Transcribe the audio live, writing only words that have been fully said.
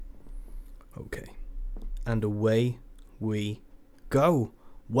Okay. And away we go.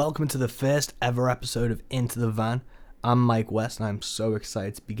 Welcome to the first ever episode of Into the Van. I'm Mike West and I'm so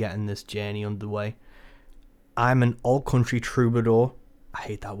excited to be getting this journey underway. I'm an old country troubadour. I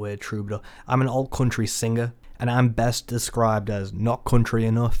hate that word, troubadour. I'm an old country singer and I'm best described as not country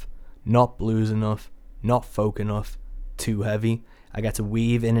enough, not blues enough, not folk enough, too heavy. I get to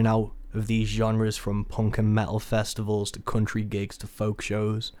weave in and out of these genres from punk and metal festivals to country gigs to folk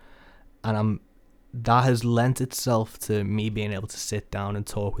shows, and that has lent itself to me being able to sit down and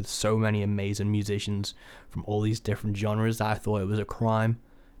talk with so many amazing musicians from all these different genres that I thought it was a crime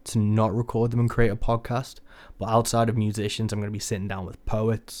to not record them and create a podcast. But outside of musicians, I'm going to be sitting down with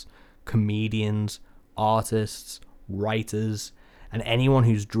poets, comedians, artists, writers, and anyone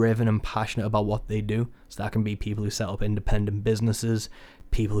who's driven and passionate about what they do. So that can be people who set up independent businesses,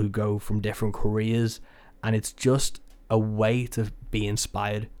 people who go from different careers, and it's just a way to be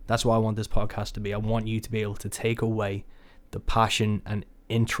inspired. That's what I want this podcast to be. I want you to be able to take away the passion and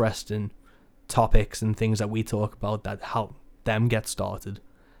interest in topics and things that we talk about that help them get started,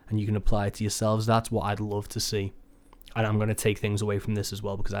 and you can apply it to yourselves. That's what I'd love to see. And I'm going to take things away from this as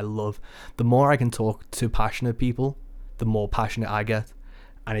well, because I love, the more I can talk to passionate people, the more passionate I get,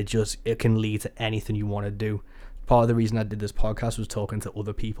 and it can lead to anything you want to do. Part of the reason I did this podcast was talking to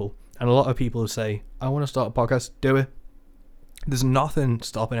other people, and a lot of people say, I want to start a podcast. Do it. There's nothing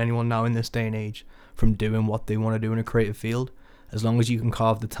stopping anyone now in this day and age from doing what they want to do in a creative field, as long as you can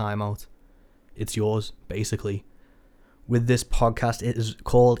carve the time out. It's yours, basically. With this podcast, it is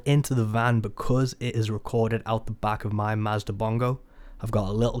called Into the Van because it is recorded out the back of my Mazda Bongo. I've got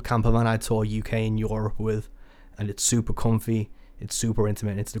a little camper van I tour UK and Europe with, and it's super comfy, it's super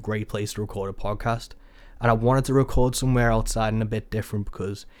intimate, and it's a great place to record a podcast. And I wanted to record somewhere outside and a bit different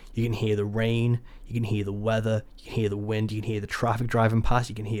because you can hear the rain, you can hear the weather, you can hear the wind, you can hear the traffic driving past,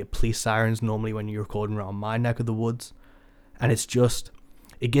 you can hear police sirens normally when you're recording around my neck of the woods. And it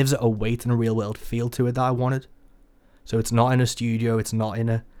gives it a weight and a real world feel to it that I wanted. So it's not in a studio, it's not in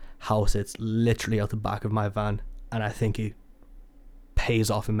a house, it's literally out the back of my van. And I think it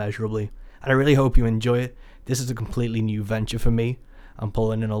pays off immeasurably. And I really hope you enjoy it. This is a completely new venture for me. I'm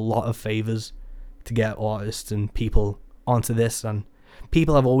pulling in a lot of favors to get artists and people onto this, and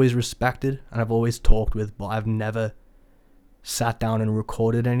people I've always respected and I've always talked with, but I've never sat down and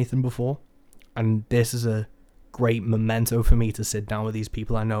recorded anything before. And this is a great memento for me to sit down with these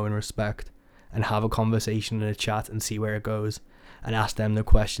people I know and respect and have a conversation and a chat and see where it goes, and ask them the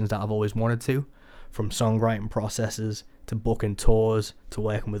questions that I've always wanted to, from songwriting processes to booking tours to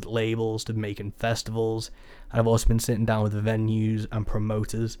working with labels to making festivals. And I've also been sitting down with venues and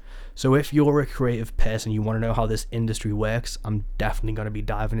promoters. So if you're a creative person, you want to know how this industry works, I'm definitely going to be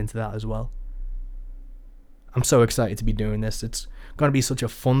diving into that as well. I'm so excited to be doing this. It's going to be such a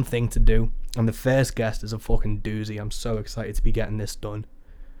fun thing to do, and the first guest is a fucking doozy. I'm so excited to be getting this done.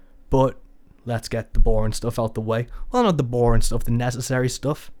 But let's get the boring stuff out the way. Well, not the boring stuff, the necessary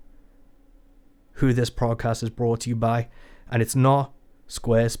stuff. Who this podcast is brought to you by, and it's not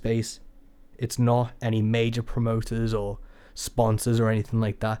Squarespace, it's not any major promoters or sponsors or anything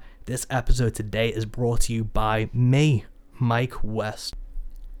like that. This episode today is brought to you by me, Mike West.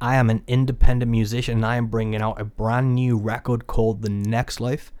 I am an independent musician and I am bringing out a brand new record called The Next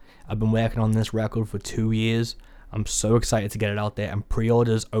Life. I've been working on this record for 2 years. I'm so excited to get it out there, and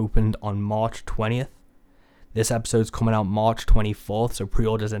pre-orders opened on March 20th. This episode's coming out March 24th, so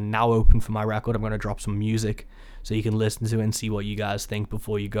pre-orders are now open for my record. I'm going to drop some music so you can listen to it and see what you guys think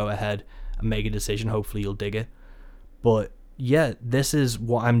before you go ahead and make a decision. Hopefully you'll dig it. But yeah, this is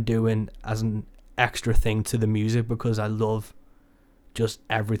what I'm doing as an extra thing to the music because I love just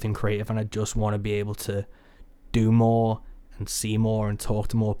everything creative, and I just want to be able to do more and see more and talk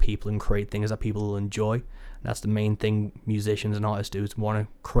to more people and create things that people will enjoy. And that's the main thing musicians and artists do, is want to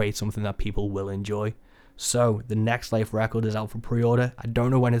create something that people will enjoy. So the Next Life record is out for pre-order. I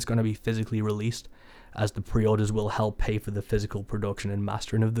don't know when it's going to be physically released, as the pre-orders will help pay for the physical production and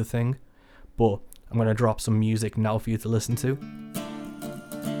mastering of the thing. But I'm going to drop some music now for you to listen to.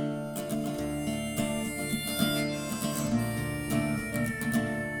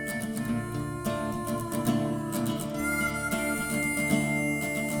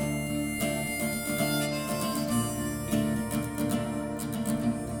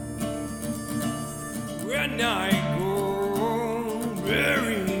 When I go,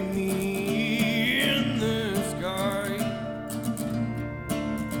 bury me in the sky.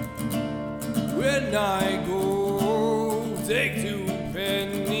 When I go, take 2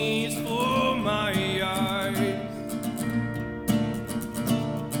 pennies for my eyes.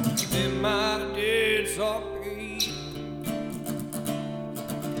 In my dead socket,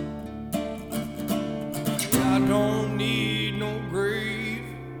 I don't need no grave.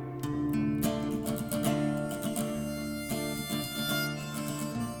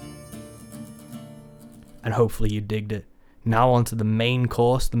 And hopefully you digged it. Now on to the main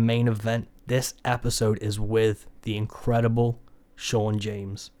course, the main event. This episode is with the incredible Sean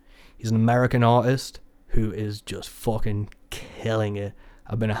James. He's an American artist who is just fucking killing it.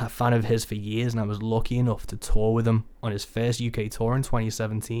 I've been a fan of his for years, and I was lucky enough to tour with him on his first UK tour in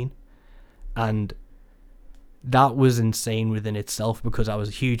 2017. And that was insane within itself because I was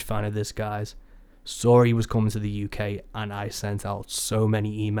a huge fan of this guy's. Saw he was coming to the UK, and I sent out so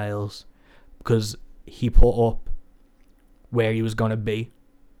many emails because he put up where he was going to be,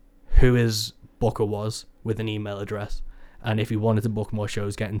 who his booker was with an email address, and if he wanted to book more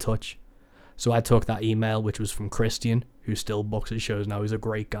shows, get in touch. So I took that email, which was from Christian, who still books his shows now. He's a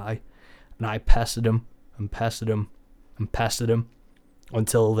great guy. And I pestered him and pestered him and pestered him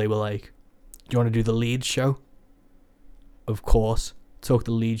until they were like, do you want to do the Leeds show? Of course. Took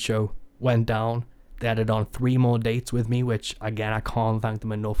the Leeds show, went down. They added on 3 more dates with me, which, again, I can't thank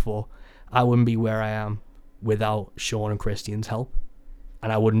them enough for. I wouldn't be where I am without Sean and Christian's help.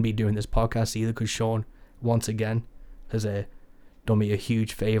 And I wouldn't be doing this podcast either because Sean, once again, has done me a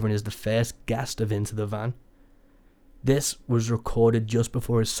huge favour and is the first guest of Into the Van. This was recorded just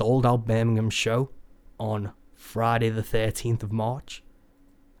before his sold-out Birmingham show on Friday the 13th of March.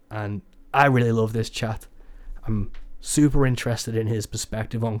 And I really love this chat. I'm super interested in his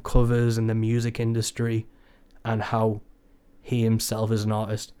perspective on covers and the music industry and how he himself as an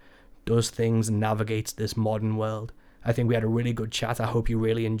artist does things and navigates this modern world. I think we had a really good chat. I hope you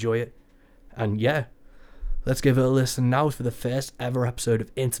really enjoy it. And yeah, let's give it a listen now for the first ever episode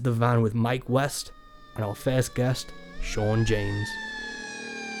of Into the Van with Mike West and our first guest, Sean James.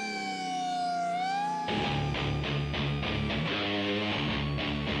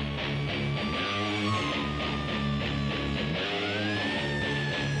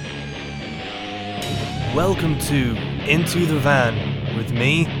 Welcome to Into the Van with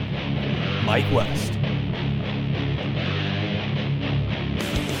me, Mike West.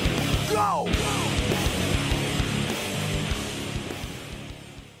 Go!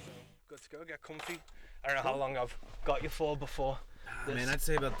 Good to go, get comfy. I don't know how long I've got you for before. I mean, I'd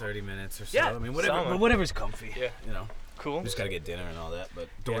say about 30 minutes or so. Yeah, I mean, sound. whatever's comfy. Yeah. You know. Cool. Just gotta get dinner and all that, but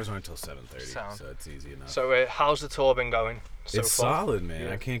doors aren't until 7:30, Sound. so it's easy enough. So how's the tour been going so it's far? solid, man.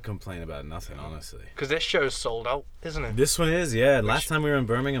 Yeah. I can't complain about nothing, honestly. Because this show's sold out, isn't it? This one is, yeah. Last time we were in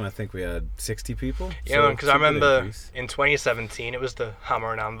Birmingham, I think we had 60 people. Yeah, because I it's a good remember increase. in 2017 it was the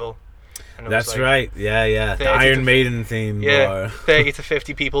Hammer and Anvil. And it was That's like, right. Yeah. The 30 to Iron Maiden theme. Yeah, 30 to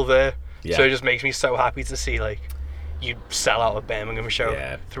 50 people there. Yeah. So it just makes me so happy to see like you sell out a Birmingham show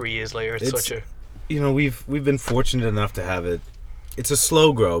Yeah. 3 years later. It's such a You know, we've been fortunate enough to have it. It's a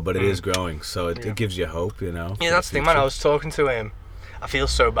slow grow, but it is growing, so it gives you hope, you know. yeah. That's the thing, man. I was talking to him. I feel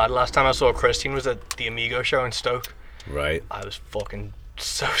so bad. Last time I saw Christian was at the Amigo show in Stoke. Right. I was fucking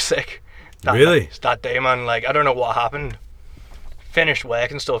so sick. Really? That day, man. Like, I don't know what happened. Finished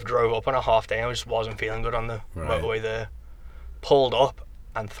work and stuff, drove up on a half day, and I just wasn't feeling good on the Right. motorway there. Pulled up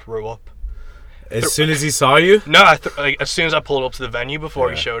and threw up. As soon as he saw you? No, like, as soon as I pulled up to the venue before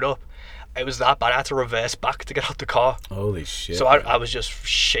he Yeah. showed up, it was that bad. I had to reverse back to get out the car. Holy shit. So I was just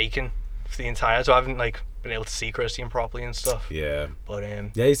shaking for the entire. So I haven't like been able to see Christian properly and stuff. Yeah. But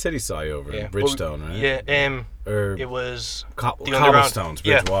Yeah, he said he saw you over yeah, in Bridgestone, right? Yeah. Or It was the underground. Cobblestones,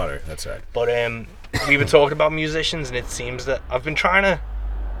 Yeah. Bridgewater. That's right. But we were talking about musicians, and it seems that I've been trying to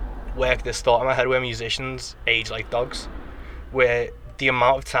work this thought in my head where musicians age like dogs, where the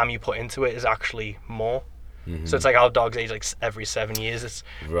amount of time you put into it is actually more. So it's like how dogs age like every 7 years. It's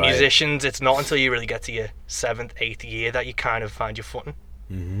Right. musicians. It's not until you really get to your 7th, 8th year that you kind of find your footing,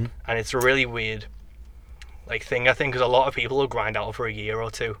 and it's a really weird like thing I think because a lot of people will grind out for a year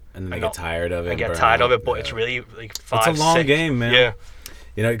or two And then they not- get tired of it. and get burn tired of out. it. But Yeah. it's really like 5, It's a long 6. game, man. Yeah,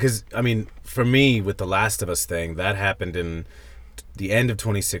 You know, because, I mean, for me, with the Last of Us thing, that happened in the end of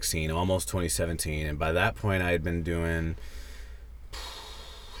 2016, almost 2017. And by that point, I had been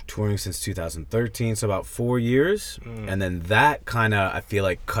touring since 2013, so about 4 years. And then that kind of, I feel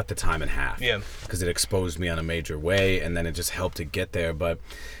like, cut the time in half. Yeah. Because it exposed me on a major way, and then it just helped to get there. But,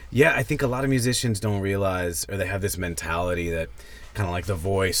 yeah, I think a lot of musicians don't realize, or they have this mentality that kind of like The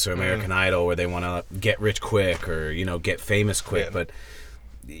Voice or American Idol, where they want to get rich quick or, you know, get famous quick. Yeah. But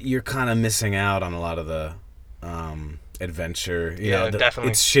you're kind of missing out on a lot of the adventure. You Yeah, know,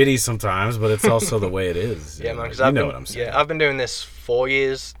 definitely. It's shitty sometimes, but it's also the way it is. Yeah, you man. know? Because You I've know been, what I'm saying. yeah, I've been doing this 4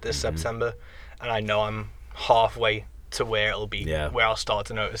 years this September, and I know I'm halfway to where it'll be, Yeah. where I'll start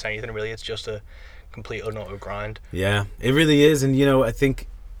to notice anything. Really, it's just a complete utter grind. Yeah, it really is. And, you know, I think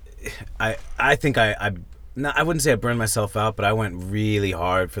I no, I wouldn't say I burned myself out, but I went really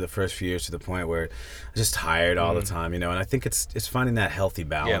hard for the first few years to the point where I was just tired all the time, and I think it's finding that healthy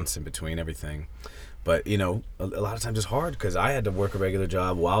balance in between everything. But a lot of times it's hard because I had to work a regular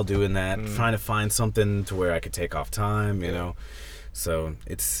job while doing that, trying to find something to where I could take off time, so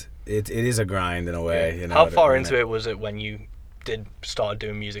it is a grind in a way. How far into it was it when you did start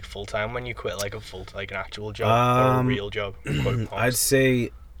doing music full time, when you quit like an actual job or a real job? I'd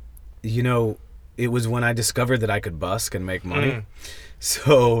say, it was when I discovered that I could busk and make money.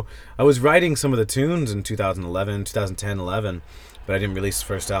 So I was writing some of the tunes in 2010, 11, but I didn't release the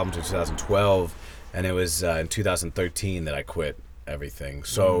first album until 2012, and it was in 2013 that I quit everything.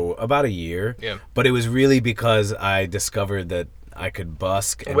 So about a year. Yeah. But it was really because I discovered that I could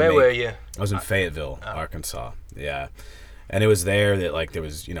busk. And Where were you? I was in Fayetteville, Arkansas. Yeah. And it was there that there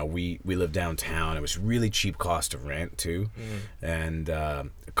was, we lived downtown. It was really cheap cost of rent too, and a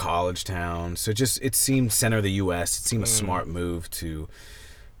college town. So it seemed center of the U.S. It seemed a smart move to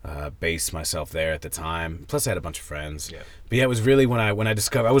base myself there at the time. Plus, I had a bunch of friends. Yeah. But yeah, it was really when I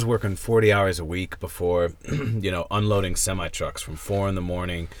discovered I was working 40 hours a week before, unloading semi trucks from 4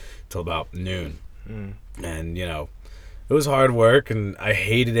 a.m. till about noon, and it was hard work, and I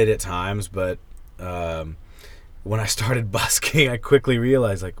hated it at times, but. When I started busking, I quickly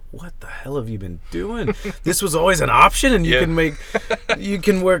realized, what the hell have you been doing? This was always an option, and you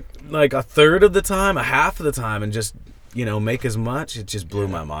can work like a third of the time, a half of the time, and just make as much. It just blew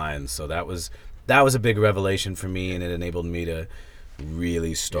my mind. So that was a big revelation for me, and it enabled me to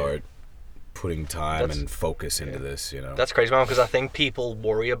really start putting time and focus into this. That's crazy, man, because I think people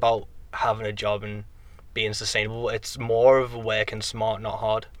worry about having a job and being sustainable. It's more of a working smart, not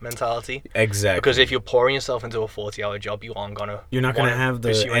hard mentality. Exactly. Because if you're pouring yourself into a 40-hour job, you're not gonna have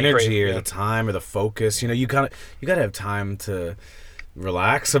the energy or the time or the focus. You gotta have time to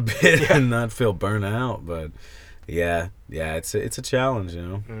relax a bit and not feel burnt out. But it's a challenge.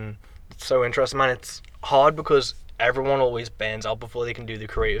 It's so interesting, man. It's hard because everyone always burns out before they can do the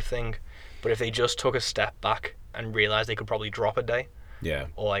creative thing. But if they just took a step back and realized they could probably drop a day. Yeah.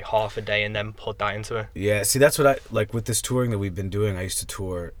 Or half a day and then put that into it. Yeah, see, that's what I like with this touring that we've been doing. I used to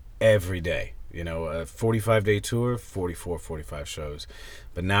tour every day, a 45-day tour, 45 shows.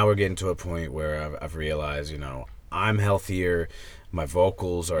 But now we're getting to a point where I've realized, I'm healthier, my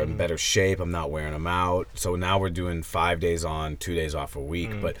vocals are in better shape, I'm not wearing them out. So now we're doing 5 days on, 2 days off a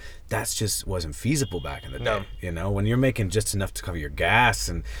week. But that's just wasn't feasible back in the day. When you're making just enough to cover your gas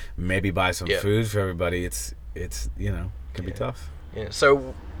and maybe buy some food for everybody, it's can be tough. Yeah.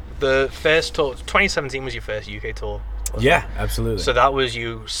 So the first tour, 2017 was your first UK tour. Yeah, absolutely. So that was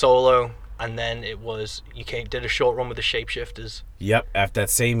you solo, and then it was you did a short run with the Shapeshifters. Yep. After that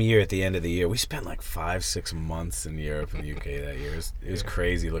same year, at the end of the year, we spent 5-6 months in Europe and the UK that year. It was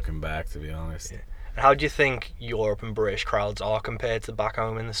crazy looking back, to be honest. Yeah. And how do you think Europe and British crowds are compared to back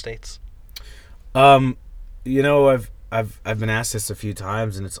home in the States? I've been asked this a few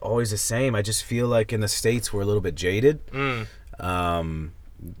times, and it's always the same. I just feel like in the States we're a little bit jaded.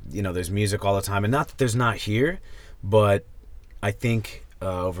 There's music all the time, and not that there's not here, but I think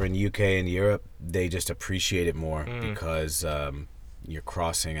over in UK and Europe they just appreciate it more because you're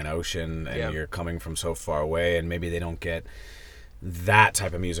crossing an ocean and you're coming from so far away, and maybe they don't get that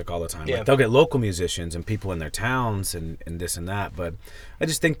type of music all the time. They'll get local musicians and people in their towns and this and that, but I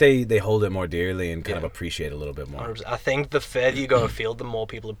just think they hold it more dearly and kind of appreciate it a little bit more. 100%. I think the further you go afield, the more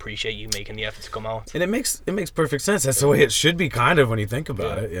people appreciate you making the effort to come out. And it makes perfect sense. That's the way it should be, kind of, when you think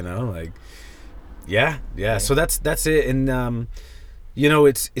about it. So that's it. And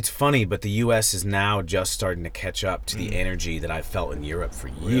it's funny, but the U.S. is now just starting to catch up to the energy that I felt in Europe for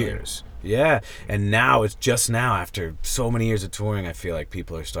years. Yeah, and now it's just now, after so many years of touring, I feel like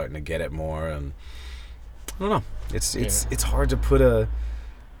people are starting to get it more, and I don't know. It's hard to put a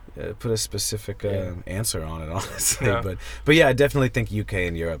specific answer on it, honestly. Yeah. But yeah, I definitely think UK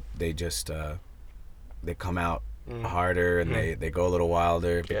and Europe, they just they come out harder, and they go a little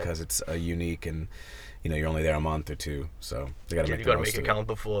wilder because it's a unique, and you're only there a month or two, so they got to make the most of it. You got to make it count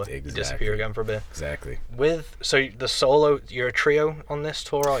before you disappear again for a bit. Exactly. So the solo, you're a trio on this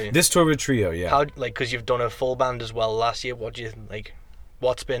tour, are you? This tour we're a trio, yeah. How, because you've done a full band as well last year. What do you like?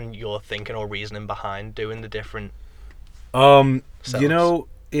 What's been your thinking or reasoning behind doing the different? Setups?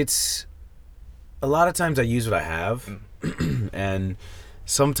 It's a lot of times I use what I have, and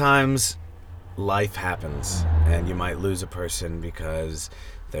sometimes life happens, and you might lose a person because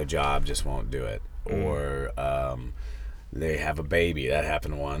their job just won't do it. Or they have a baby. That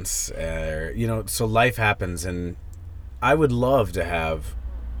happened once. So life happens, and I would love to have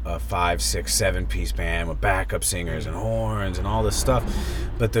a 5, 6, 7-piece band with backup singers and horns and all this stuff,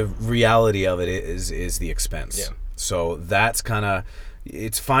 but the reality of it is the expense. Yeah. So that's kind of,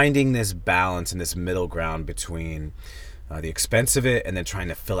 it's finding this balance and this middle ground between the expense of it and then trying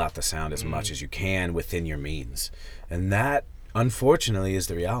to fill out the sound as much as you can within your means. And that, unfortunately, is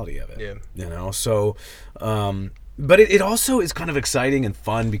the reality of it. Yeah. You know, so, but it also is kind of exciting and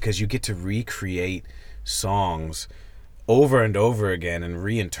fun because you get to recreate songs over and over again and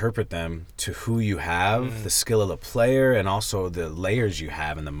reinterpret them to who you have, the skill of the player, and also the layers you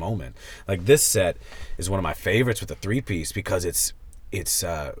have in the moment. Like this set is one of my favorites with the 3-piece because it's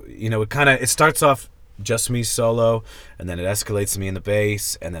you know, it starts off just me solo, and then it escalates to me in the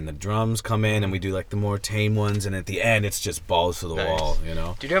bass, and then the drums come in and we do like the more tame ones, and at the end it's just balls to the wall, you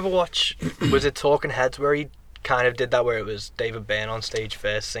know. Did you ever watch, was it Talking Heads, where he kind of did that, where it was David Byrne on stage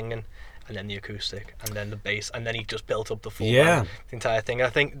first singing, and then the acoustic, and then the bass, and then he just built up the full band, the entire thing. And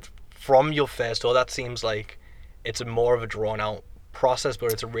I think from your first tour, that seems like it's a more of a drawn out process,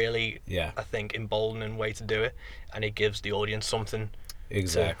 but it's a really, I think, emboldening way to do it, and it gives the audience something.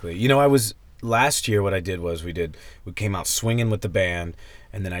 Exactly. You know, last year what I did was we came out swinging with the band,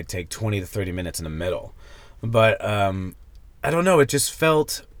 and then I'd take 20 to 30 minutes in the middle. But I don't know, it just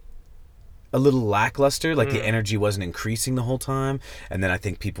felt a little lackluster, like the energy wasn't increasing the whole time. And then I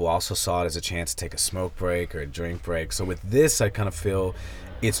think people also saw it as a chance to take a smoke break or a drink break. So with this, I kind of feel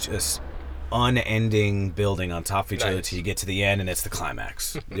it's just unending building on top of each other till you get to the end and it's the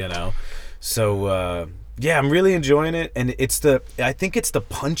climax, you know? So yeah, I'm really enjoying it, and I think it's the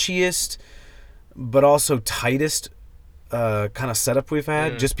punchiest but also tightest kind of setup we've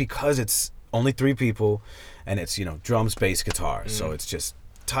had, just because it's only 3 people and it's, you know, drums, bass, guitar. So it's just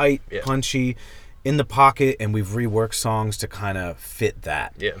tight, punchy, in the pocket, and we've reworked songs to kind of fit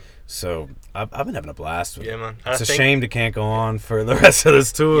that. Yeah. So I've been having a blast with it. Man. It's a shame it can't go on for the rest of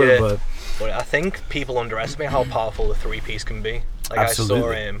this tour, but I think people underestimate how powerful the 3-piece can be. Like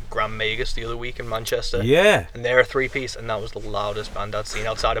Absolutely. I saw Grand Magus the other week in Manchester. Yeah. And they're a 3-piece, and that was the loudest band I'd seen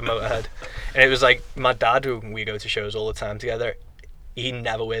outside of Motorhead. And it was like, my dad, who we go to shows all the time together, he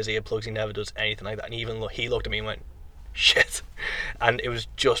never wears earplugs, he never does anything like that. And even he looked at me and went, shit. And it was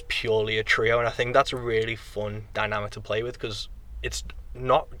just purely a trio, and I think that's a really fun dynamic to play with, because it's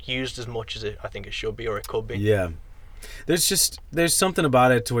not used as much as I think it should be, or it could be. Yeah. There's something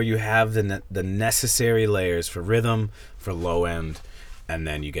about it to where you have the necessary layers for rhythm, for low end, and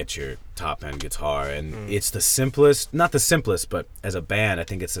then you get your top end guitar, and it's the simplest, not the simplest, but as a band I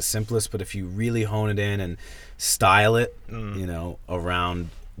think it's the simplest, but if you really hone it in and style it, you know, around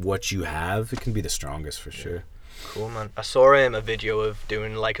what you have, it can be the strongest for sure. Cool, man. I saw a video of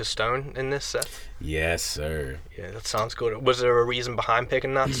doing Like a Stone in this set. Yes, sir. Yeah, that sounds good. Was there a reason behind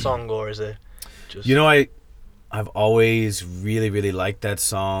picking that song, or is it just... You know, I've always really, really liked that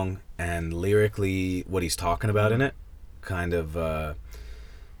song, and lyrically what he's talking about in it kind of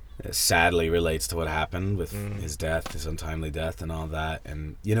sadly relates to what happened with his death, his untimely death and all that.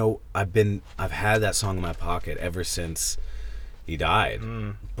 And, you know, I've had that song in my pocket ever since he died,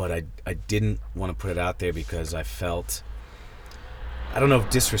 but I didn't want to put it out there because I felt, I don't know if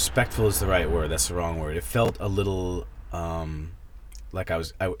disrespectful is the right word, that's the wrong word. It felt a little like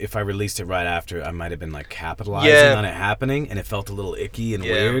if I released it right after, I might have been like capitalizing on it happening, and it felt a little icky and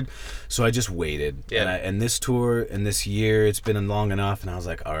weird. So I just waited. And this tour and this year, it's been long enough, and I was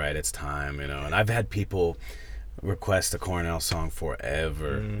like, all right, it's time, you know. And I've had people request a Cornell song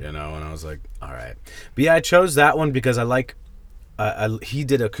forever, you know, and I was like, all right. But yeah, I chose that one because I like, he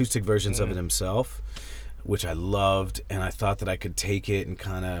did acoustic versions of it himself, which I loved, and I thought that I could take it and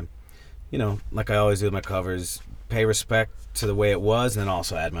kind of, you know, like I always do with my covers, pay respect to the way it was, and then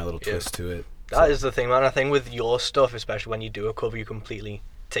also add my little twist to it. That is the thing, man. I think with your stuff, especially when you do a cover, you completely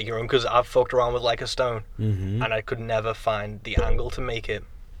take your own, because I've fucked around with Like a Stone, and I could never find the angle to make it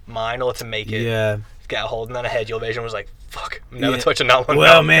mine, or to make it get a hold, and then I heard your version and was like, fuck, I'm never touching that one.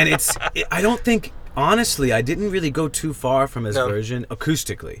 Well, man, I don't think, honestly, I didn't really go too far from his version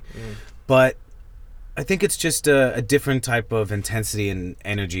acoustically, but I think it's just a different type of intensity and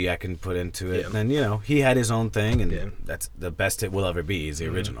energy I can put into it. And, you know, he had his own thing, and that's the best it will ever be, is the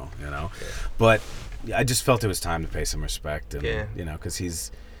original, you know. But I just felt it was time to pay some respect, and, you know, because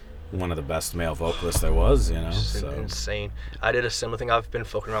he's one of the best male vocalists there was, you know. So insane. I did a similar thing. I've been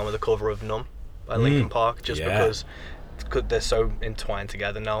fucking around with a cover of Numb by Linkin Park, just because they're so entwined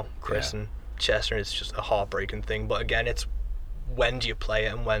together now, Chris and Chester, and it's just a heartbreaking thing. But again, it's when do you play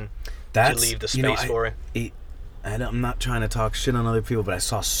it, and when do you leave the space for it? I'm not trying to talk shit on other people, but I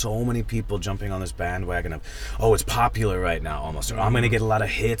saw so many people jumping on this bandwagon of, oh, it's popular right now almost, or I'm going to get a lot of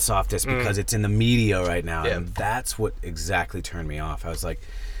hits off this because it's in the media right now. And that's what exactly turned me off. I was like,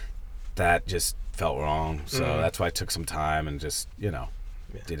 that just felt wrong. So that's why I took some time and just,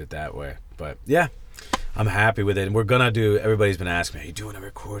 did it that way. But yeah, I'm happy with it. And we're going to do, everybody's been asking me, are you doing a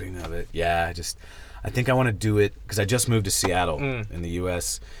recording of it? Yeah, I think I want to do it because I just moved to Seattle in the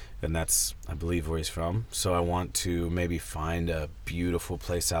U.S., and that's, I believe, where he's from. So I want to maybe find a beautiful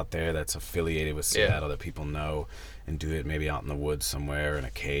place out there that's affiliated with Seattle that people know, and do it maybe out in the woods somewhere in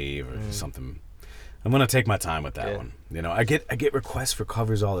a cave or something. I'm gonna take my time with that one. I get requests for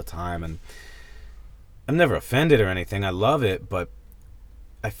covers all the time, and I'm never offended or anything. I love it, but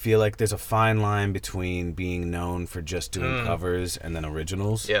I feel like there's a fine line between being known for just doing covers and then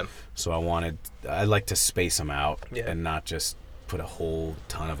originals. Yeah. So I like to space them out and not just put a whole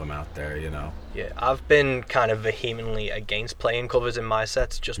ton of them out there, Yeah, I've been kind of vehemently against playing covers in my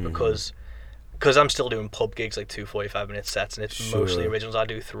sets just because I'm still doing pub gigs, like 2 45-minute sets, and it's mostly originals. I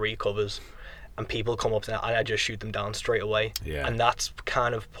do 3 covers, and people come up and I just shoot them down straight away. Yeah. And that's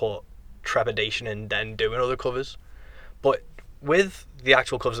kind of put trepidation in then doing other covers. But with the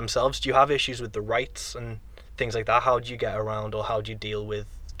actual covers themselves, do you have issues with the rights and things like that? How do you get around, or how do you deal with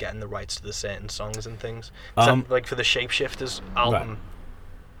getting the rights to the certain songs and things? Like for the Shapeshifters album,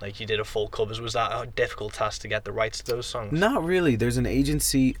 like you did a full covers, was that a difficult task to get the rights to those songs? Not really. There's an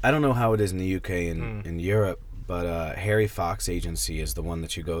agency, I don't know how it is in the UK and in Europe, but Harry Fox Agency is the one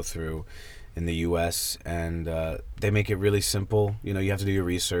that you go through in the US, and they make it really simple. You have to do your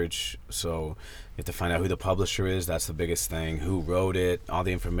research, so you have to find out who the publisher is. That's the biggest thing, who wrote it, all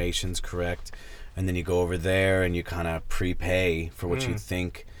the information's correct, and then you go over there and you kind of prepay for what you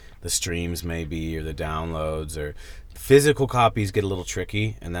think the streams may be, or the downloads. Or physical copies get a little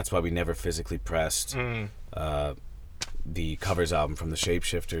tricky, and that's why we never physically pressed the covers album from the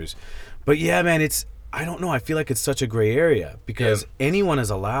Shapeshifters. But yeah, man, I don't know, I feel like it's such a gray area, because anyone is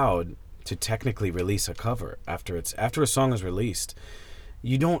allowed to technically release a cover after a song is released.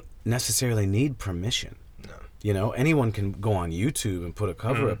 You don't necessarily need permission. No. Anyone can go on YouTube and put a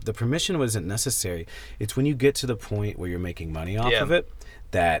cover up. The permission wasn't necessary. It's when you get to the point where you're making money off of it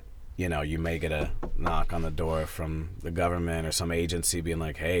that you may get a knock on the door from the government or some agency being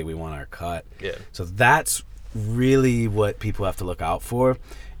like, hey, we want our cut. Yeah. So that's really what people have to look out for.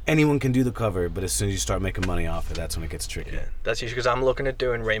 Anyone can do the cover, but as soon as you start making money off it, that's when it gets tricky. Yeah, that's usually because I'm looking at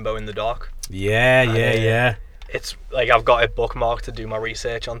doing Rainbow in the Dark. Yeah. It's like I've got it bookmarked to do my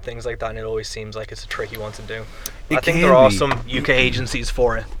research on things like that, and it always seems like it's a tricky one to do. I think there are some UK agencies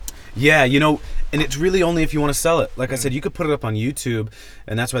for it. Yeah, and it's really only if you want to sell it. Like I said, you could put it up on YouTube,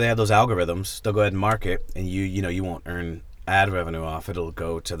 and that's why they have those algorithms. They'll go ahead and mark it, and you won't earn ad revenue off it. It'll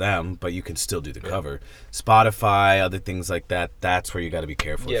go to them, but you can still do the cover. Spotify, other things like that, that's where you got to be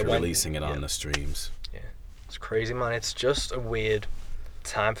careful if you're releasing it on the streams. Yeah, it's crazy, man. It's just a weird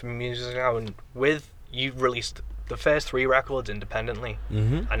time for music now, and you released the first 3 records independently,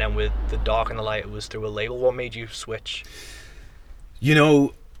 and then with The Dark and the Light, it was through a label. What made you switch?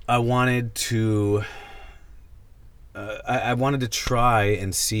 I wanted to I wanted to try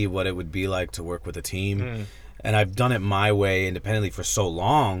and see what it would be like to work with a team, and I've done it my way independently for so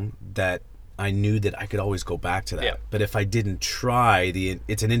long that I knew that I could always go back to that. Yeah. But if I didn't try,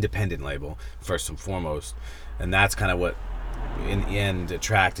 it's an independent label first and foremost, and that's kind of what in the end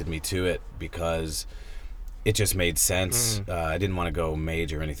attracted me to it, because it just made sense. I didn't want to go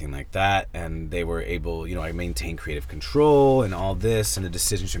major or anything like that, and they were able, I maintain creative control and all this, and the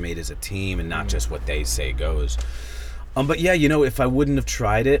decisions are made as a team and not just what they say goes. But yeah, if I wouldn't have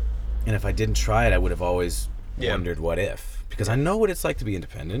tried it, and if I didn't try it, I would have always wondered what if, because I know what it's like to be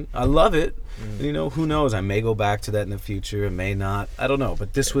independent. I love it. And, who knows? I may go back to that in the future, I may not. I don't know.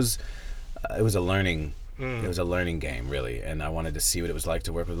 But this was, it was a learning. It was a learning game, really, and I wanted to see what it was like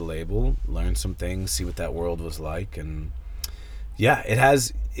to work with a label, learn some things, see what that world was like, and yeah, it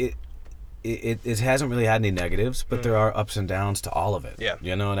hasn't really had any negatives, but there are ups and downs to all of it. Yeah,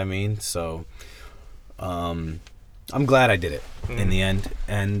 you know what I mean. So, I'm glad I did it in the end,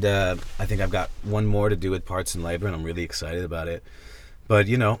 and I think I've got one more to do with Parts and Labor, and I'm really excited about it. But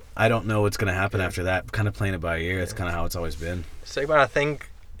I don't know what's gonna happen after that. Kind of playing it by ear. It's kind of how it's always been. So, I think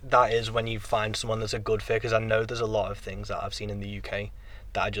that is when you find someone that's a good fit, because I know there's a lot of things that I've seen in the UK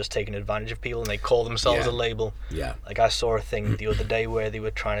that are just taking advantage of people, and they call themselves a label. Yeah. Like I saw a thing the other day where they were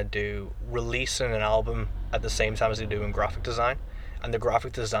trying to releasing an album at the same time as they're doing graphic design, and the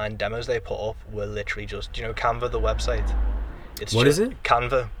graphic design demos they put up were literally just, Canva, the website. What is it?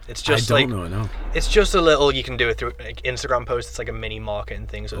 Canva. It's just I don't know. No. It's just a little, you can do it through like Instagram post. It's like a mini marketing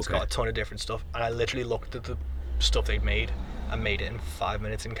thing, so it's got a ton of different stuff. And I literally looked at the stuff they'd made. I made it in 5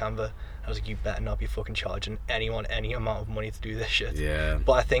 minutes in Canva. I was like, you better not be fucking charging anyone any amount of money to do this shit. Yeah.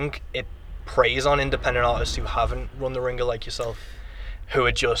 But I think it preys on independent artists who haven't run the ringer like yourself, who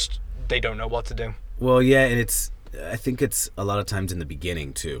are just they don't know what to do. Well, yeah, and I think it's a lot of times in the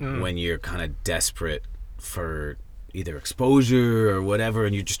beginning too, when you're kind of desperate for either exposure or whatever,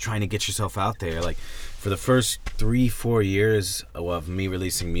 and you're just trying to get yourself out there. Like for the first 3-4 years of me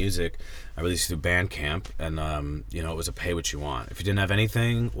releasing music, I released through Bandcamp, and it was a pay what you want. If you didn't have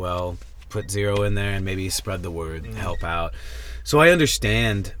anything, well, put 0 in there and maybe spread the word, help out. So I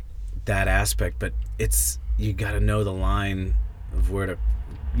understand that aspect, but you got to know the line of where to,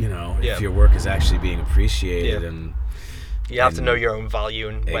 if your work is actually being appreciated, and you have to know your own value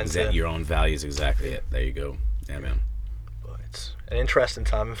and when to... your own value is exactly it. There you go. Yeah, man. But it's an interesting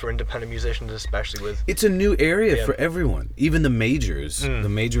time for independent musicians, especially with... It's a new area for everyone. Even the majors, the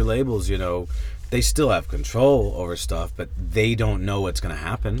major labels, they still have control over stuff, but they don't know what's going to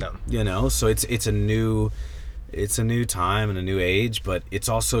happen. No. So it's a new time and a new age, but it's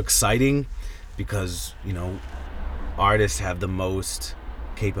also exciting because, artists have the most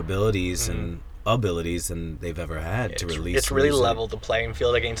capabilities and abilities than they've ever had to release. It's really music. leveled the playing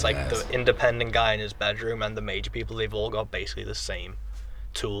field against the independent guy in his bedroom and the major people. They've all got basically the same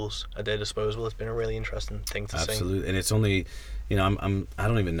tools at their disposal. It's been a really interesting thing to see. Absolutely, and it's only, I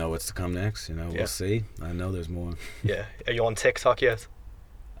don't even know what's to come next. We'll see. I know there's more. Yeah, are you on TikTok yet?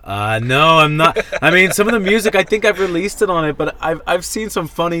 No, I'm not. I mean, some of the music, I think I've released it on it, but I've seen some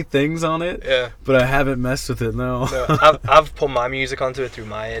funny things on it. Yeah. But I haven't messed with it. No. I've put my music onto it through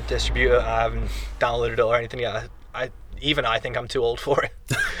my distributor. I haven't downloaded it or anything yet. I think I'm too old for it.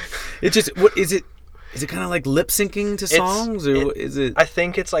 It just, what is it? Is it kind of like lip syncing to songs, or is it? I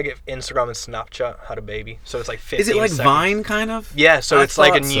think it's like if Instagram and Snapchat had a baby, so it's like 15 Is it like seconds. Vine kind of? Yeah, so it's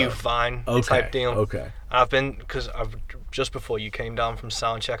like a new so. Vine type deal. Okay. Because just before you came down from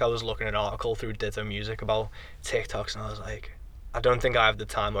Soundcheck, I was looking at an article through Ditto Music about TikToks, and I was like, I don't think I have the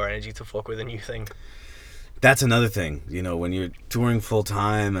time or energy to fuck with a new thing. That's another thing, when you're touring full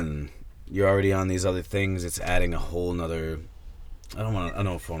time and you're already on these other things, it's adding a whole nother. I don't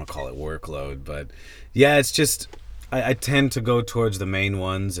know if I want to call it workload, but yeah, it's just I tend to go towards the main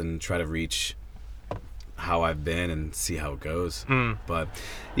ones and try to reach how I've been and see how it goes. But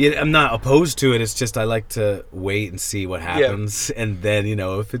yeah, I'm not opposed to it. It's just I like to wait and see what happens, and then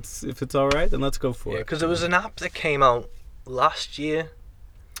if it's all right, then let's go for it. Because there was an app that came out last year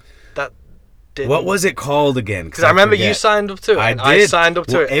that didn't... What was it called again? Because I remember you signed up to it. I signed up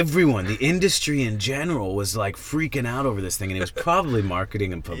to it. Everyone, the industry in general, was like freaking out over this thing, and it was probably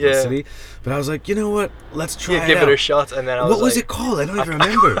marketing and publicity. Yeah. But I was like, you know what? Let's try it give out. it a shot. And then I was what was it called? I don't even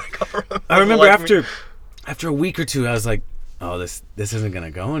remember. I remember after a week or two, I was like, oh, this isn't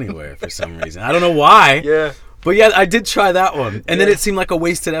gonna go anywhere for some reason. I don't know why. Yeah. But yeah, I did try that one, and then it seemed like a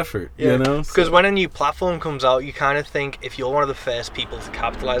wasted effort. Yeah. Because when a new platform comes out, you kind of think if you're one of the first people to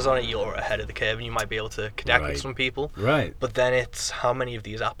capitalize on it, you're ahead of the curve, and you might be able to connect with some people. Right. But then it's how many of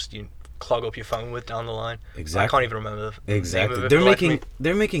these apps do you clog up your phone with down the line? Exactly. I can't even remember the name of it.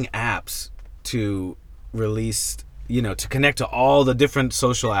 They're making apps to release. To connect to all the different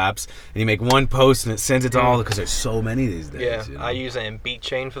social apps, and you make one post and it sends it to all, because there's so many these days. Yeah, I use it in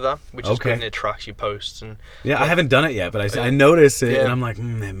BeatChain for that, which is good, and it tracks your posts. And I haven't done it yet, but I notice it, and I'm like,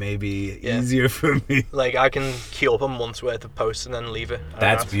 that may be easier for me. Like, I can queue up a month's worth of posts and then leave it.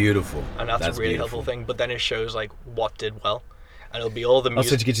 That's beautiful. And that's a really helpful thing, but then it shows, like, what did well. And it'll be all the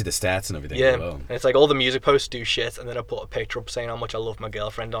music. Also, to get you the stats and everything. Yeah, and it's like all the music posts do shit, and then I put a picture up saying how much I love my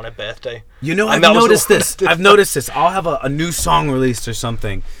girlfriend on her birthday. I've noticed this. I've noticed this. I'll have a new song released or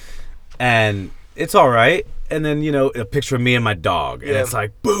something, and it's all right. And then, a picture of me and my dog, and it's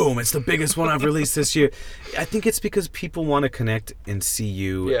like, boom, it's the biggest one I've released this year. I think it's because people want to connect and see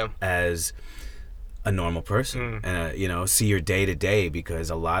you as a normal person, and see your day to day, because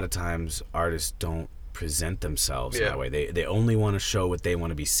a lot of times artists don't present themselves that way. They only want to show what they want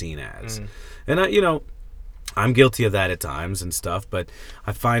to be seen as. And I'm guilty of that at times and stuff, but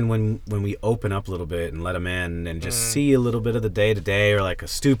I find when we open up a little bit and let them in and just see a little bit of the day to day, or like a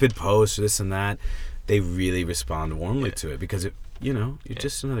stupid post or this and that, they really respond warmly to it, because you're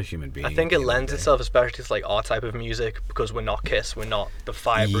just another human being. I think it lends itself especially to like our type of music, because we're not Kiss, we're not the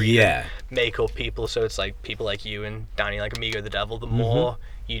fire breathing makeup people, so it's like people like you and Danny, like Amigo the Devil, the more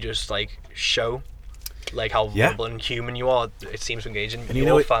you just like show like how vulnerable and human you are, it seems to engage, and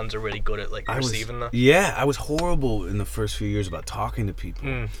your fans are really good at like receiving that. Yeah, I was horrible in the first few years about talking to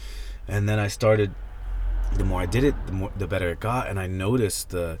people, and then I started. The more I did it, the better it got, and I noticed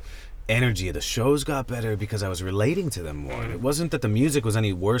the energy of the shows got better because I was relating to them more. It wasn't that the music was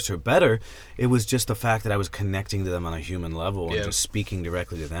any worse or better; it was just the fact that I was connecting to them on a human level and just speaking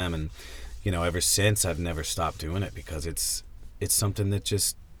directly to them. And ever since, I've never stopped doing it, because it's something that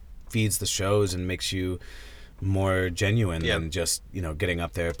just feeds the shows and makes you more genuine Yeah. than just, you know, getting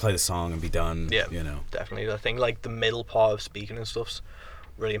up there, play the song and be done. Yeah, You know. definitely. I think like the middle part of speaking and stuff's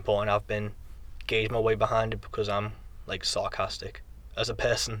really important. I've been gauged my way behind it because I'm like sarcastic as a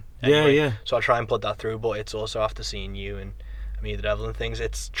person. Anyway. Yeah. So I try and put that through, but it's also after seeing you and Me the Devil and things,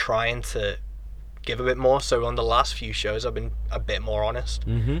 it's trying to give a bit more. So on the last few shows I've been a bit more honest,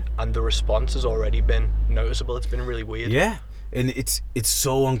 and the response has already been noticeable. It's been really weird. Yeah. And it's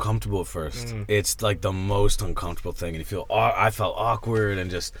so uncomfortable at first. It's like the most uncomfortable thing, and you feel I felt awkward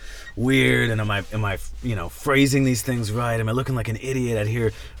and just weird. And am I you know, phrasing these things right? Am I looking like an idiot? I'd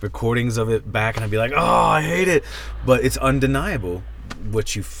hear recordings of it back, and I'd be like, oh, I hate it. But it's undeniable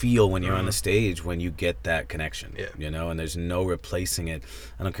what you feel when you're on the stage when you get that connection. Yeah. You know, and there's no replacing it.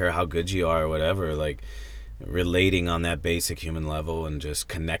 I don't care how good you are or whatever. Like, relating on that basic human level and just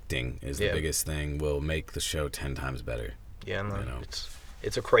connecting is the biggest thing. Will make the show 10 times better. Yeah, man. You know?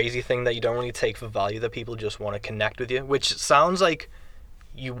 It's a crazy thing that you don't really take for value, that people just want to connect with you, which sounds like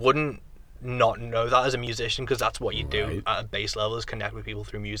you wouldn't not know that as a musician, because that's what you do at a base level, is connect with people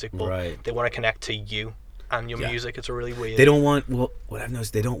through music. But they want to connect to you and your music. It's a really weird. They don't want, well, what I've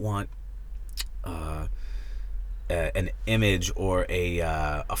noticed, they don't want an image or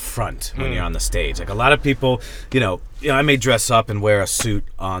a front when you're on the stage. Like a lot of people, you know, I may dress up and wear a suit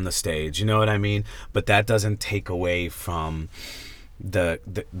on the stage, you know what I mean? But that doesn't take away from the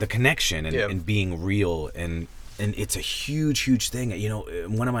connection and being real, and it's a huge thing. You know,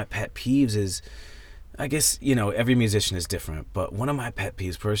 one of my pet peeves is, I guess, you know, every musician is different, but one of my pet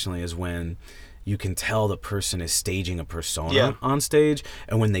peeves personally is when you can tell the person is staging a persona on stage,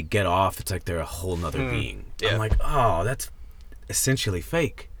 and when they get off, it's like they're a whole nother being. I'm like, oh, that's essentially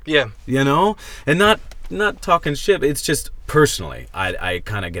fake. Yeah. You know? And not talking shit, it's just personally, I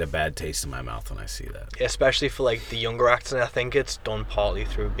kind of get a bad taste in my mouth when I see that. Especially for like the younger acts, and I think it's done partly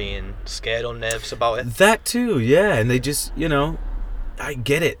through being scared or nervous about it. That too, yeah. And they just, you know, I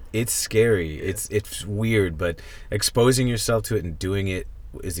get it. It's scary. Yeah. It's weird, but exposing yourself to it and doing it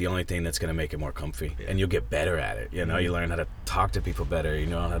is the only thing that's going to make it more comfy, and you'll get better at it. You know, you learn how to talk to people better, you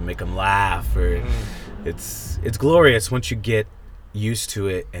know how to make them laugh, or it's glorious once you get used to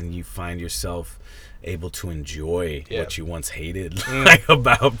it and you find yourself able to enjoy what you once hated like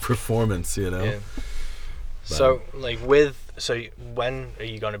about performance, you know. So like when are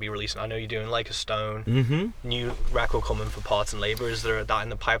you going to be releasing? I know you're doing Like a Stone, new record coming for Parts and Labor. Is there that in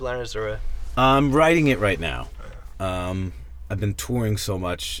the pipeline? Is there a I'm writing it right now. I've been touring so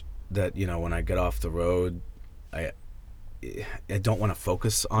much that, you know, when I get off the road, I don't want to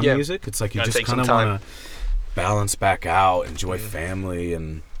focus on music. It's like you just kind of want to balance back out, enjoy family,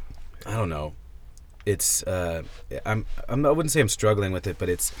 and I don't know. It's I wouldn't say I'm struggling with it, but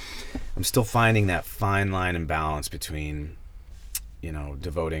I'm still finding that fine line and balance between, you know,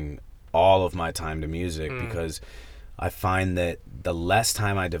 devoting all of my time to music, because I find that the less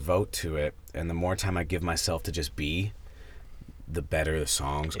time I devote to it and the more time I give myself to just be, the better the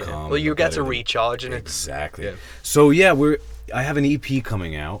songs come. Well, you get to recharge, and exactly. it's So I have an EP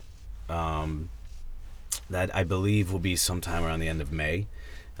coming out that I believe will be sometime around the end of May.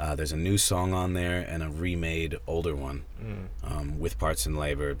 There's a new song on there and a remade older one with Parts and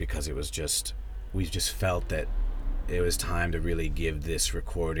Labor, because we've just felt that it was time to really give this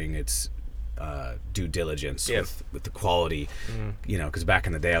recording its due diligence with the quality, you know, because back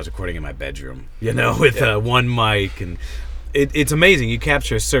in the day I was recording in my bedroom, you know, with one mic, and it's amazing. You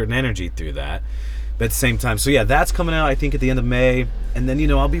capture a certain energy through that. But at the same time, so that's coming out I think at the end of May, and then, you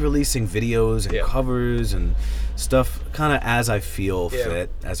know, I'll be releasing videos and covers and stuff kind of as I feel fit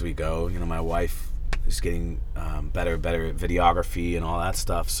as we go. You know, my wife is getting better at videography and all that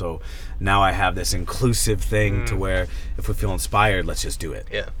stuff, so now I have this inclusive thing to where if we feel inspired, let's just do it,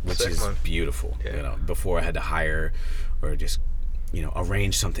 which is beautiful. You know, before I had to hire or just, you know,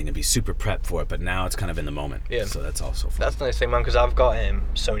 arrange something and be super prepped for it, but now it's kind of in the moment. So that's also fun. That's the nice thing, man, because I've got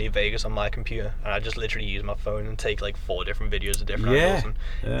Sony Vegas on my computer, and I just literally use my phone and take like 4 different videos of different angles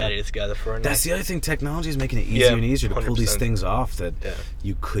and edit it together for a night. That's the other thing. Technology is making it easier and easier to pull 100%. these things off that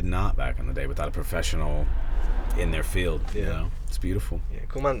you could not back in the day without a professional in their field. You know, it's beautiful. Yeah,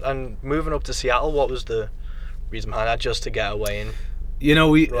 cool, man. And moving up to Seattle, what was the reason behind that? Just to get away and You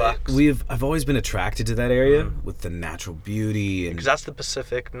know, relax? I've always been attracted to that area with the natural beauty, and because that's the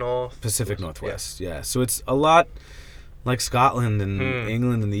Pacific Northwest. Yeah, so it's a lot like Scotland and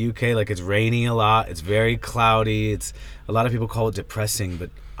England and the UK. Like, it's raining a lot. It's very cloudy. It's a lot of people call it depressing, but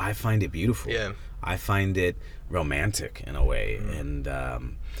I find it beautiful. Yeah. I find it romantic in a way, and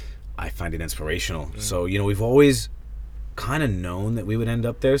I find it inspirational. So, you know, we've always kind of known that we would end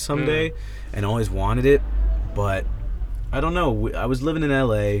up there someday, and always wanted it, but I don't know. I was living in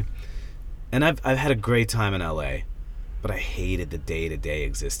LA, And I've had a great time in LA, but I hated the day-to-day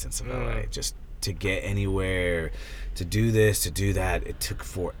existence of LA. Just to get anywhere, to do this, to do that, it took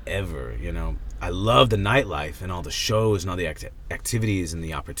forever, you know. I love the nightlife and all the shows and all the activities and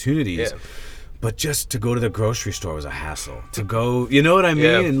the opportunities. Yeah. But just to go to the grocery store was a hassle. To go, you know what I mean?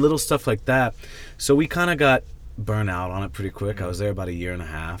 Yeah. And little stuff like that. So we kind of got burnt out on it pretty quick. I was there about a year and a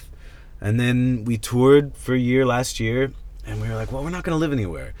half. And then we toured for a year last year. And we were like, well, we're not going to live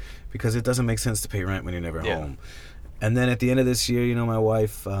anywhere because it doesn't make sense to pay rent when you're never home. And then at the end of this year, you know, my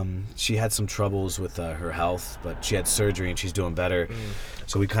wife, she had some troubles with her health, but she had surgery and she's doing better.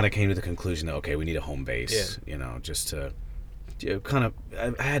 So we kind of came to the conclusion that, okay, we need a home base, you know, just to kind of,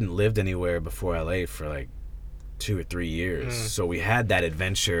 I hadn't lived anywhere before LA for like 2 or 3 years. So we had that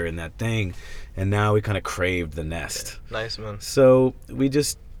adventure and that thing, and now we kind of craved the nest. Nice, man. So we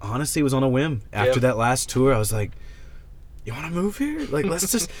just, honestly, it was on a whim. After that last tour, I was like, you want to move here? Like,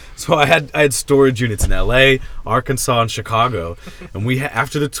 let's just. So I had storage units in LA, Arkansas, and Chicago. And we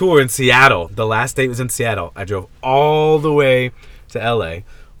after the tour in Seattle, the last date was in Seattle. I drove all the way to LA,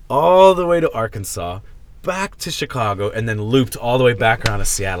 all the way to Arkansas, back to Chicago, and then looped all the way back around to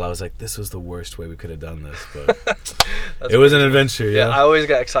Seattle. I was like, this was the worst way we could have done this, but it was an adventure. Yeah, I always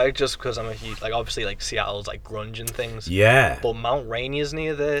get excited just because I'm a huge, like, obviously, like, Seattle's like grunge and things. Yeah. But Mount Rainier's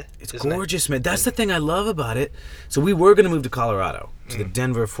near there. It's gorgeous, man. That's the thing I love about it. So we were going to move to Colorado, to the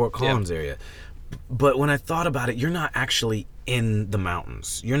Denver, Fort Collins area. But when I thought about it, you're not actually in the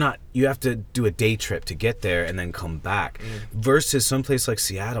mountains. You have to do a day trip to get there and then come back. Versus someplace like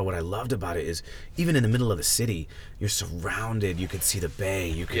Seattle, what I loved about it is even in the middle of the city, you're surrounded. You could see the bay.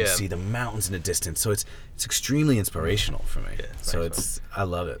 You can see the mountains in the distance. So it's extremely inspirational for me. Yeah, so I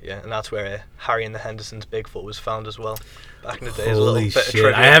love it. Yeah, and that's where Harry and the Hendersons' Bigfoot was found as well. Back in the day. Holy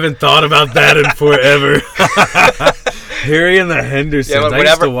shit! I haven't thought about that in forever. Harry and the Hendersons. Yeah, I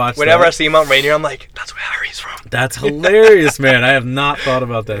used to watch whenever that. I see Mount Rainier, I'm like, that's where Harry's from. That's hilarious, man. I have not thought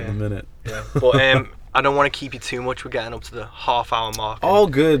about that in a minute. Yeah, but I don't want to keep you too much. We're getting up to the half-hour mark. All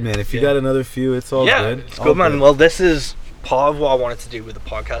good, man. If you got another few, it's all good. Yeah, it's good, man. Well, this is part of what I wanted to do with the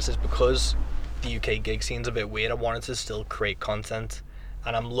podcast is because the UK gig scene's a bit weird. I wanted to still create content,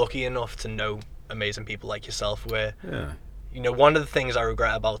 and I'm lucky enough to know amazing people like yourself where... Yeah. You know, one of the things I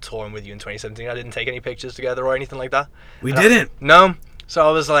regret about touring with you in 2017, I didn't take any pictures together or anything like that. We didn't? No. So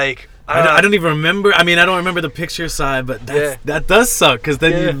I was like... I don't even remember. I mean, I don't remember the picture side, but that does suck because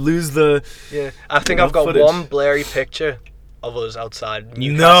then you lose the... Yeah. I think I've got footage. one blurry picture of us outside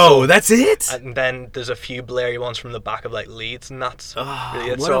Newcastle. No, that's it? And then there's a few blurry ones from the back of, like, Leeds, and that's really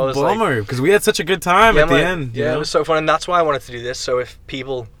it. What So I a was bummer, because we had such a good time at the end. Yeah, it was so fun, and that's why I wanted to do this. So if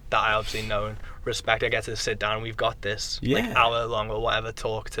people that I obviously know and respect, I get to sit down, we've got this like hour long or whatever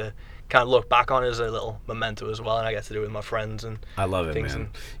talk to kind of look back on as a little memento as well, and I get to do it with my friends and I love it, things. man.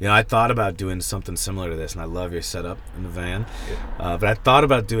 You know, I thought about doing something similar to this, and I love your setup in the van. But I thought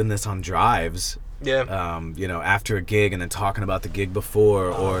about doing this on drives. Yeah. You know, after a gig and then talking about the gig before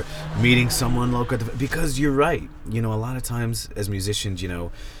or meeting someone local because you're right. You know, a lot of times as musicians, you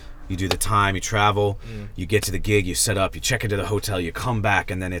know, you do the time, you travel, you get to the gig, you set up, you check into the hotel, you come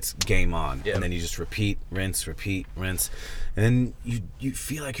back, and then it's game on. And then you just repeat, rinse. And then you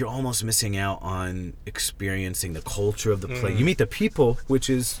feel like you're almost missing out on experiencing the culture of the place. You meet the people, which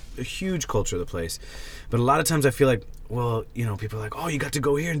is a huge culture of the place. But a lot of times I feel like, well, you know, people are like, oh, you got to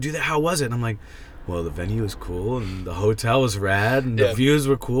go here and do that. How was it? And I'm like, well, the venue was cool and the hotel was rad and the views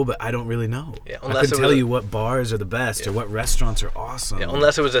were cool, but I don't really know. I couldn't tell you what bars are the best or what restaurants are awesome. Yeah,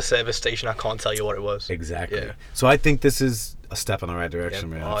 unless it was a service station, I can't tell you what it was. Exactly. Yeah. So I think this is a step in the right direction,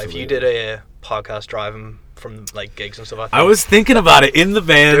 man. Oh, if you did a podcast driving from like gigs and stuff, I was thinking about it in the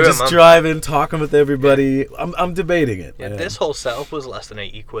van, just driving, talking with everybody. I'm debating it. Yeah, this whole setup was less than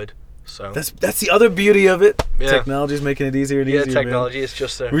 80 quid. So that's the other beauty of it. Yeah. Technology's making it easier and easier. Yeah, technology is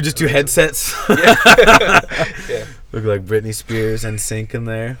just we just do headsets. Yeah. Look like Britney Spears and sync in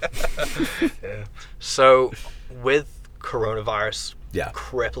there. Yeah. So with coronavirus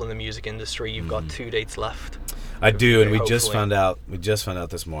crippling the music industry, you've got 2 dates left. I do, and we just found out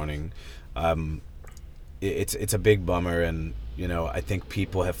this morning. It's a big bummer, and you know, I think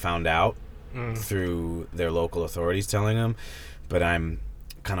people have found out through their local authorities telling them, but I'm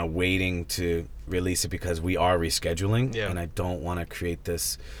kind of waiting to release it because we are rescheduling, and I don't want to create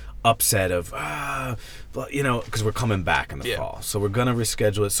this upset of but you know, because we're coming back in the fall, so we're gonna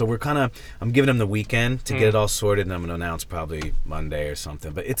reschedule it. So I'm giving them the weekend to get it all sorted, and I'm gonna announce probably Monday or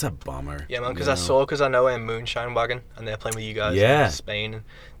something. But it's a bummer. Yeah, man, because I know Moonshine Wagon and they're playing with you guys in Spain, and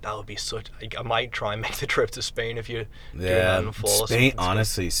that would be such. I might try and make the trip to Spain if you're doing that in fall. Spain,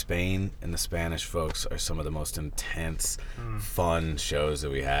 honestly, Spain and the Spanish folks are some of the most intense, fun shows that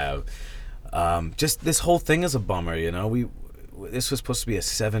we have. Just this whole thing is a bummer, you know. This was supposed to be a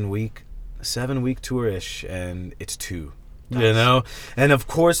 7-week tour-ish, and it's 2. You know, and of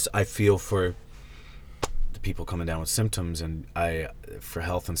course I feel for the people coming down with symptoms, and for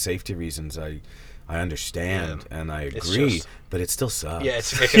health and safety reasons, I understand and I agree, but it still sucks. Yeah,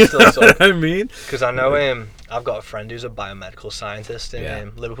 it can still suck. I mean, because I know I've got a friend who's a biomedical scientist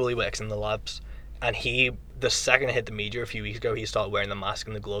in Liverpool. He works in the labs, and the second it hit the media a few weeks ago, he started wearing the mask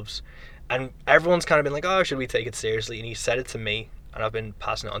and the gloves, and everyone's kind of been like, oh, should we take it seriously? And he said it to me, and I've been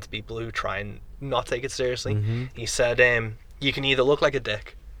passing it on to people who try and not take it seriously. Mm-hmm. He said, you can either look like a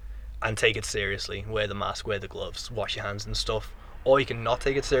dick and take it seriously, wear the mask, wear the gloves, wash your hands and stuff, or you can not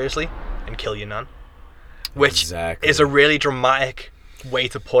take it seriously and kill your nan. Which is a really dramatic way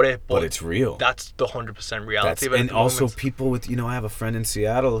to put it, but it's real. That's the 100% reality of it. And also people with, you know, I have a friend in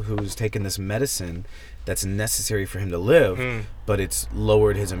Seattle who's taken this medicine that's necessary for him to live, but it's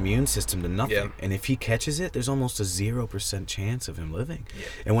lowered his immune system to nothing. Yeah. And if he catches it, there's almost a 0% chance of him living. Yeah.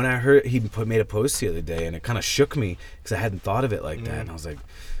 And when I heard he made a post the other day, and it kind of shook me because I hadn't thought of it like that, and I was like,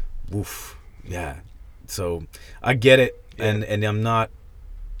 "Woof, yeah." So I get it, and I'm not.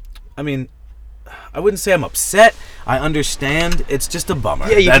 I mean, I wouldn't say I'm upset. I understand. It's just a bummer.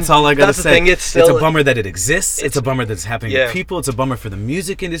 Yeah, that's all I gotta say. It's a bummer that it exists. It's a bummer that it's happening to people. It's a bummer for the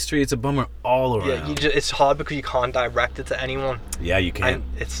music industry. It's a bummer all around. Yeah, it's hard because you can't direct it to anyone. Yeah, you can't.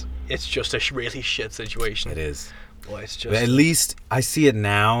 And it's just a really shit situation. It is. Boy, it's just. But at least I see it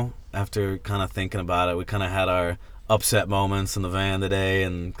now. After kind of thinking about it, we kind of had our upset moments in the van today,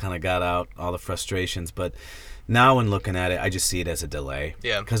 and kind of got out all the frustrations, but. Now when looking at it, I just see it as a delay.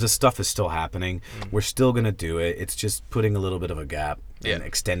 Yeah. Because the stuff is still happening. We're still going to do it. It's just putting a little bit of a gap and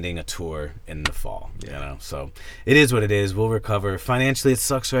extending a tour in the fall. Yeah. You know, so it is what it is. We'll recover. Financially, it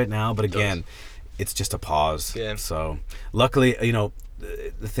sucks right now, but again, it's just a pause. Yeah. So luckily, you know,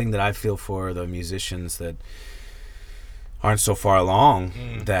 the thing that I feel for the musicians that aren't so far along,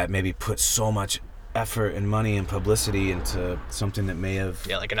 that maybe put so much effort and money and publicity into something that may have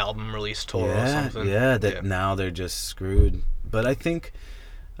like an album release tour or something. Now they're just screwed. But I think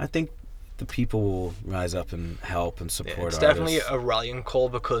the people will rise up and help and support it's artists. Definitely a rallying call,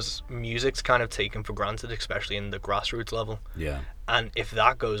 because music's kind of taken for granted, especially in the grassroots level. Yeah. And if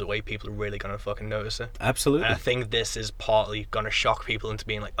that goes away, people are really going to fucking notice it. Absolutely. And I think this is partly going to shock people into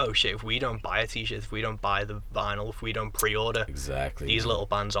being like, oh shit, if we don't buy a t-shirt, if we don't buy the vinyl, if we don't pre-order, these little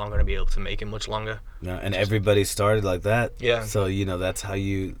bands aren't going to be able to make it much longer. No, and everybody started like that. Yeah. So, you know, that's how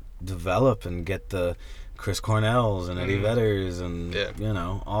you develop and get the Chris Cornells and Eddie Vedders and, you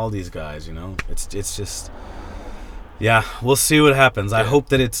know, all these guys, you know. It's just... Yeah, we'll see what happens. I hope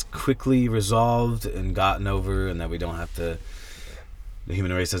that it's quickly resolved and gotten over, and that we don't have to... The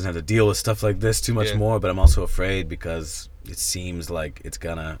human race doesn't have to deal with stuff like this too much more, but I'm also afraid because it seems like it's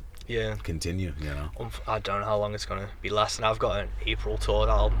gonna continue, you know. I don't know how long it's gonna be lasting. I've got an April tour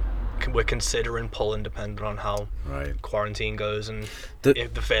that we're considering pulling, depending on how quarantine goes and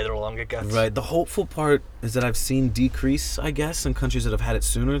if the further along it gets. Right. The hopeful part is that I've seen decrease, I guess, in countries that have had it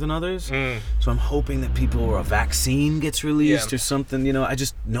sooner than others. So I'm hoping that people, or a vaccine gets released or something. You know,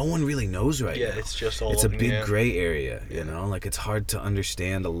 no one really knows right now. Yeah, it's just all. It's a big gray area. You know, like it's hard to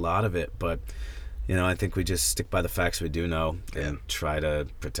understand a lot of it, but. You know, I think we just stick by the facts we do know and try to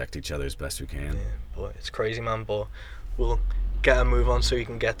protect each other as best we can. Yeah, boy, it's crazy, man, but we'll get a move on so you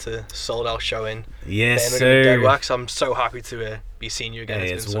can get to sold out show in Yes, sir. Dead Wax. I'm so happy to be seeing you again.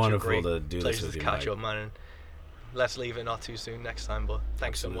 Hey, it's wonderful to do this with you, Mike. Catch up, man. And let's leave it not too soon next time, but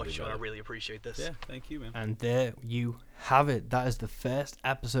thanks so much, Sean. I really appreciate this. Yeah, thank you, man. And there you have it. That is the first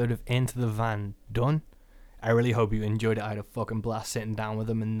episode of Into the Van done. I really hope you enjoyed it. I had a fucking blast sitting down with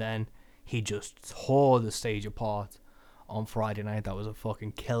him, and then he just tore the stage apart on Friday night. That was a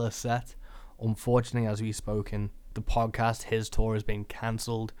fucking killer set. Unfortunately, as we've spoken, the podcast, his tour has been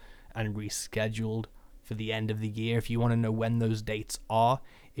cancelled and rescheduled for the end of the year. If you want to know when those dates are,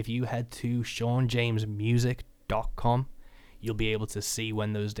 if you head to SeanJamesMusic.com, you'll be able to see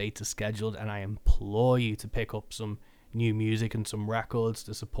when those dates are scheduled, and I implore you to pick up some new music and some records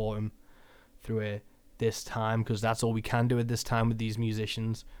to support him through this time, because that's all we can do at this time with these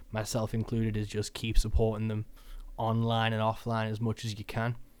musicians, myself included, is just keep supporting them online and offline as much as you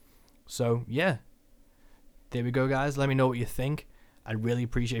can. So yeah, there we go, guys. Let me know what you think. I'd really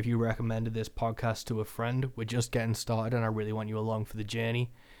appreciate if you recommended this podcast to a friend. We're just getting started, and I really want you along for the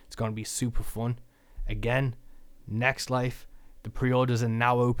journey. It's going to be super fun. Again, Next Life, the pre-orders are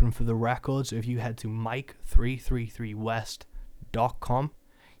now open for the record, so if you head to Mike333west.com,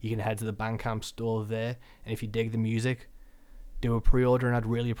 you can head to the Bandcamp store there, and if you dig the music, do a pre-order, and I'd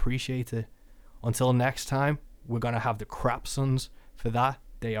really appreciate it. Until next time, we're going to have the Crap Sons for that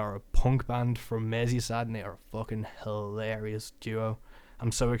They are a punk band from Merseyside, and they are a fucking hilarious duo.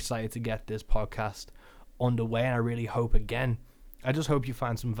 I'm so excited to get this podcast underway, and I really hope, again, I just hope you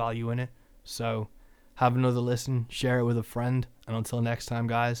find some value in it. So have another listen, share it with a friend, and until next time,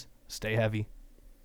 guys, stay heavy.